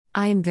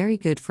I am very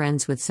good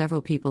friends with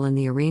several people in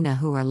the arena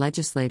who are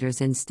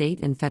legislators in state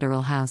and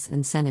federal House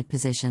and Senate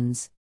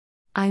positions.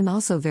 I am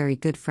also very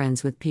good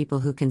friends with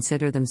people who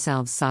consider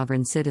themselves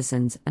sovereign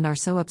citizens and are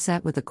so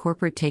upset with the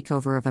corporate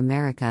takeover of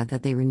America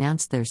that they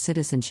renounce their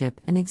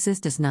citizenship and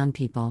exist as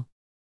non-people.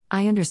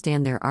 I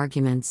understand their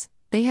arguments.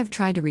 They have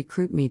tried to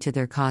recruit me to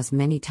their cause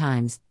many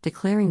times,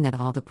 declaring that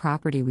all the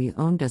property we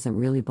own doesn't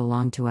really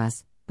belong to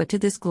us, but to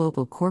this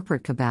global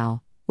corporate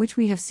cabal, which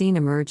we have seen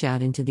emerge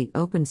out into the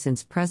open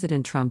since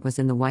President Trump was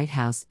in the White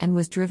House and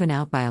was driven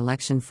out by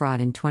election fraud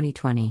in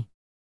 2020.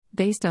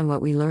 Based on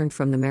what we learned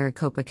from the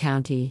Maricopa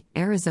County,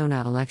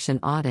 Arizona election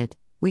audit,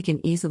 we can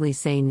easily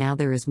say now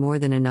there is more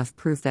than enough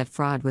proof that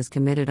fraud was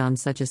committed on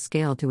such a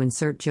scale to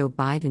insert Joe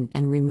Biden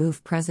and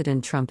remove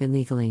President Trump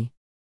illegally.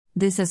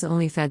 This has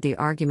only fed the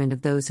argument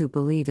of those who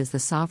believe as the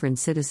sovereign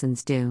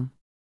citizens do.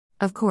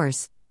 Of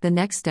course, the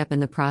next step in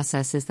the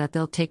process is that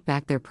they'll take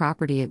back their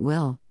property at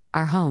will,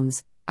 our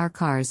homes, our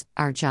cars,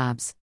 our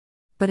jobs.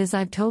 But as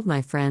I've told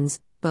my friends,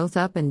 both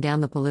up and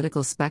down the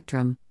political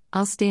spectrum,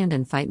 I'll stand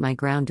and fight my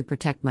ground to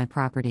protect my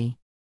property.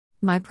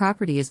 My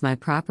property is my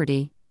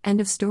property,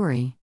 end of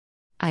story.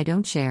 I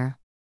don't share.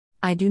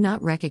 I do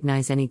not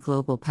recognize any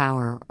global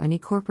power or any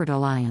corporate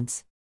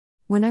alliance.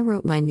 When I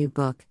wrote my new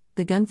book,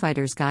 The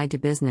Gunfighter's Guide to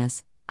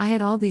Business, I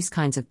had all these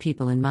kinds of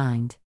people in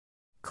mind.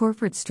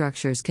 Corporate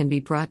structures can be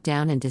brought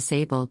down and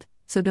disabled,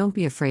 so don't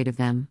be afraid of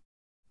them.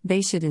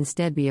 They should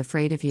instead be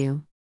afraid of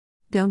you.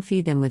 Don't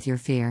feed them with your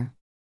fear.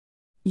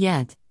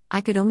 Yet, I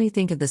could only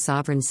think of the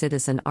sovereign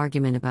citizen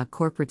argument about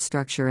corporate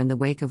structure in the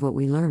wake of what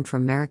we learned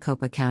from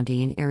Maricopa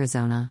County in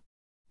Arizona.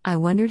 I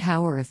wondered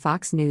how or if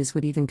Fox News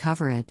would even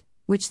cover it,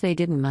 which they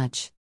didn't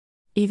much.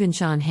 Even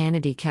Sean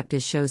Hannity kept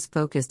his shows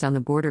focused on the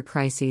border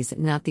crises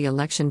and not the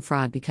election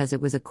fraud because it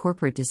was a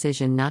corporate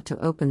decision not to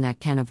open that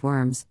can of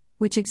worms,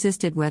 which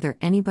existed whether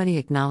anybody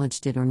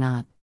acknowledged it or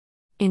not.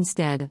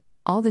 Instead,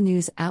 all the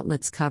news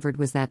outlets covered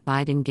was that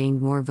Biden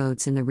gained more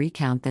votes in the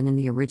recount than in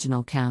the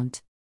original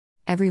count.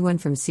 Everyone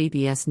from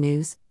CBS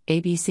News,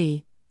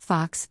 ABC,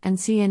 Fox, and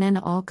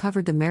CNN all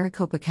covered the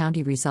Maricopa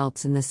County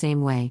results in the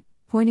same way,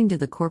 pointing to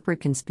the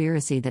corporate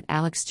conspiracy that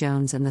Alex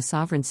Jones and the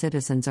sovereign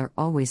citizens are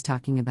always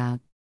talking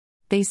about.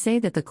 They say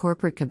that the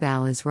corporate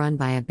cabal is run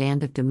by a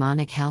band of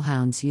demonic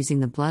hellhounds using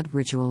the blood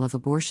ritual of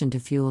abortion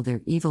to fuel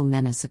their evil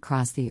menace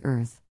across the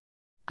earth.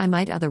 I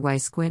might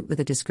otherwise squint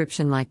with a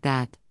description like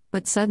that,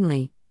 but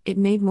suddenly, it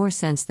made more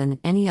sense than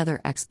any other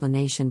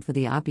explanation for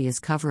the obvious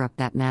cover-up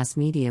that mass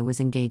media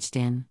was engaged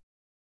in.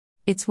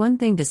 It's one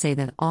thing to say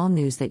that all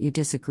news that you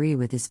disagree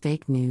with is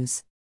fake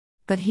news.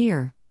 But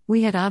here,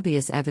 we had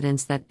obvious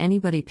evidence that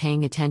anybody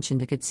paying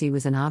attention could see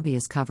was an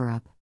obvious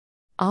cover-up.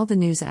 All the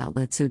news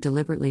outlets who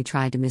deliberately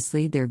tried to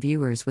mislead their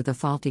viewers with a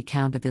faulty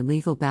count of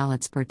illegal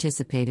ballots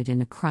participated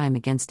in a crime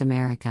against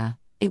America.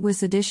 It was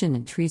sedition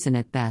and treason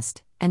at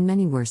best, and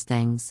many worse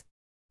things.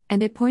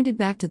 And it pointed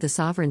back to the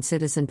sovereign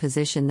citizen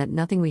position that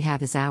nothing we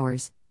have is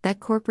ours, that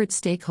corporate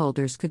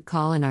stakeholders could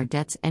call in our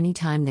debts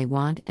anytime they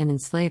want and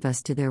enslave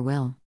us to their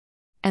will.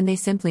 And they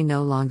simply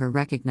no longer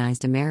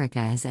recognized America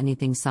as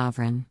anything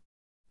sovereign.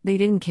 They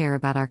didn't care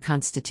about our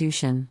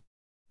Constitution.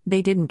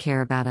 They didn't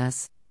care about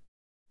us.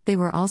 They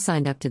were all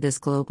signed up to this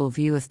global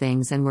view of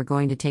things and were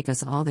going to take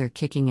us all there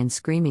kicking and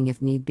screaming if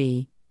need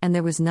be, and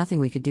there was nothing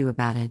we could do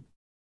about it.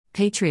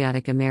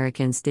 Patriotic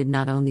Americans did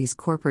not own these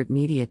corporate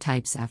media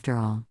types after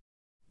all.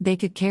 They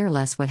could care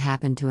less what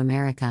happened to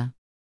America.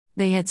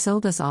 They had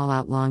sold us all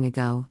out long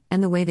ago,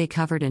 and the way they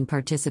covered and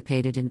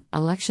participated in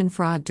election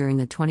fraud during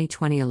the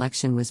 2020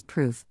 election was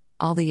proof,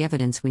 all the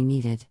evidence we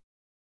needed.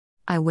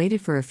 I waited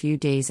for a few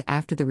days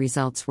after the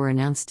results were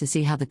announced to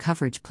see how the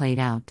coverage played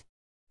out.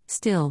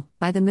 Still,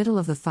 by the middle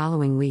of the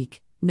following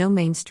week, no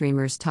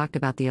mainstreamers talked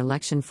about the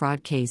election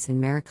fraud case in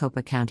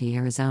Maricopa County,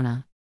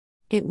 Arizona.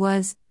 It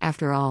was,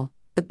 after all,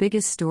 the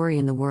biggest story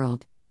in the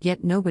world,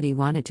 yet nobody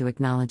wanted to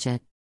acknowledge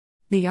it.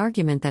 The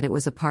argument that it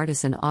was a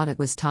partisan audit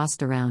was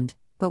tossed around,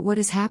 but what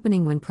is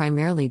happening when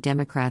primarily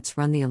Democrats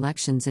run the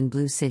elections in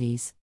blue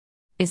cities?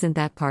 Isn't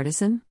that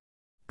partisan?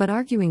 But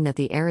arguing that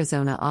the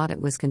Arizona audit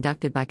was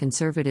conducted by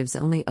conservatives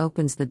only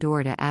opens the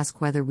door to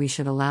ask whether we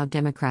should allow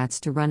Democrats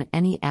to run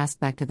any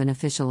aspect of an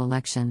official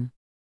election.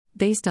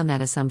 Based on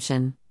that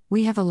assumption,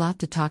 we have a lot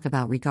to talk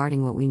about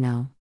regarding what we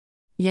know.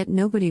 Yet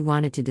nobody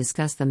wanted to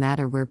discuss the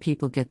matter where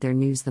people get their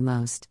news the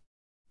most.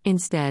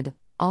 Instead,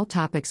 all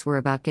topics were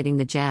about getting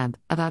the jab,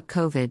 about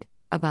COVID,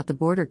 about the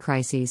border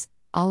crises,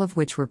 all of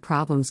which were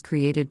problems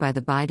created by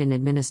the Biden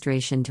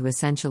administration to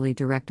essentially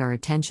direct our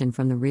attention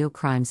from the real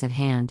crimes at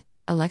hand,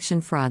 election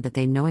fraud that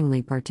they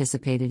knowingly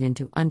participated in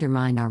to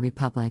undermine our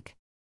republic.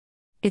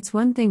 It's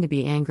one thing to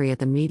be angry at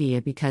the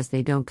media because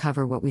they don't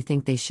cover what we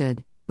think they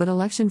should, but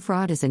election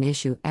fraud is an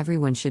issue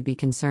everyone should be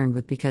concerned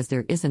with because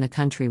there isn't a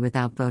country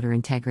without voter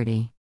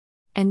integrity.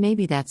 And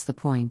maybe that's the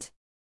point.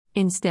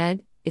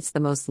 Instead, it's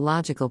the most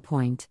logical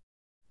point.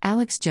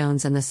 Alex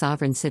Jones and the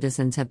sovereign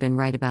citizens have been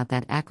right about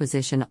that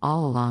acquisition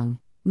all along.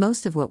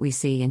 Most of what we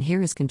see and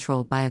hear is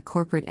controlled by a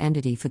corporate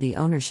entity for the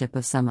ownership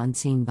of some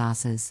unseen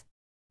bosses.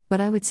 But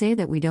I would say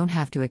that we don't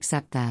have to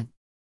accept that.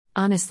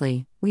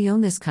 Honestly, we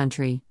own this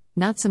country,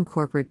 not some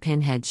corporate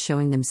pinheads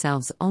showing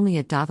themselves only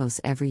at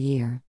Davos every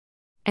year.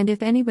 And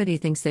if anybody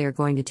thinks they are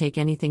going to take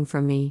anything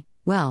from me,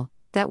 well,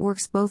 that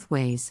works both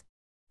ways.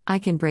 I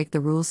can break the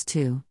rules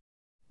too.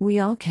 We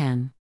all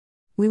can.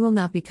 We will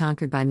not be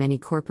conquered by many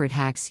corporate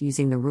hacks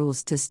using the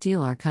rules to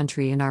steal our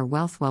country and our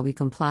wealth while we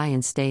comply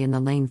and stay in the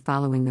lane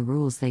following the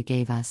rules they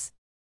gave us.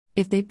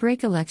 If they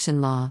break election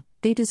law,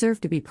 they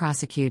deserve to be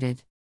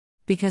prosecuted.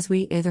 Because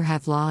we either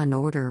have law and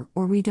order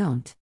or we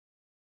don't.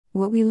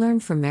 What we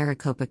learned from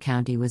Maricopa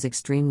County was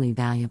extremely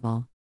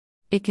valuable.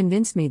 It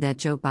convinced me that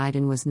Joe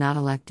Biden was not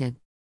elected.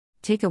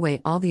 Take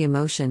away all the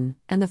emotion,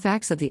 and the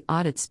facts of the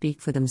audit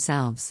speak for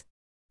themselves.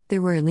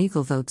 There were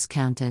illegal votes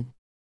counted.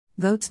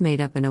 Votes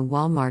made up in a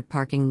Walmart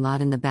parking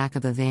lot in the back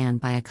of a van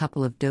by a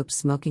couple of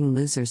dope-smoking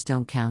losers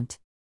don't count.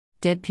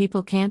 Dead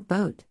people can't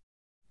vote.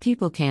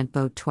 People can't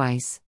vote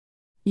twice.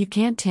 You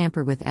can't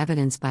tamper with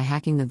evidence by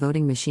hacking the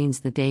voting machines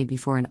the day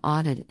before an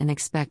audit and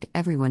expect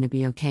everyone to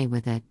be okay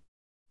with it.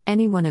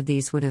 Any one of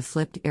these would have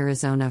flipped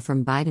Arizona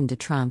from Biden to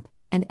Trump,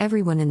 and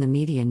everyone in the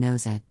media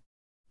knows it.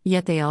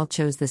 Yet they all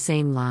chose the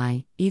same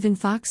lie, even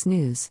Fox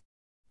News.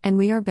 And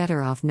we are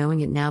better off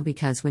knowing it now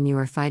because when you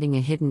are fighting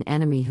a hidden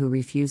enemy who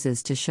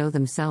refuses to show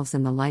themselves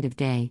in the light of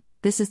day,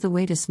 this is the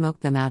way to smoke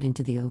them out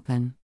into the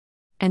open.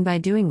 And by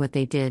doing what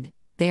they did,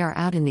 they are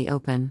out in the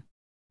open.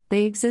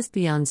 They exist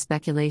beyond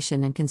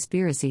speculation and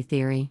conspiracy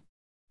theory.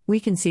 We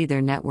can see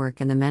their network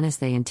and the menace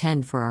they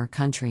intend for our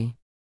country.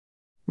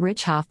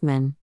 Rich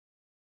Hoffman.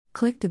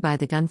 Click to buy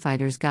The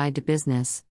Gunfighter's Guide to Business.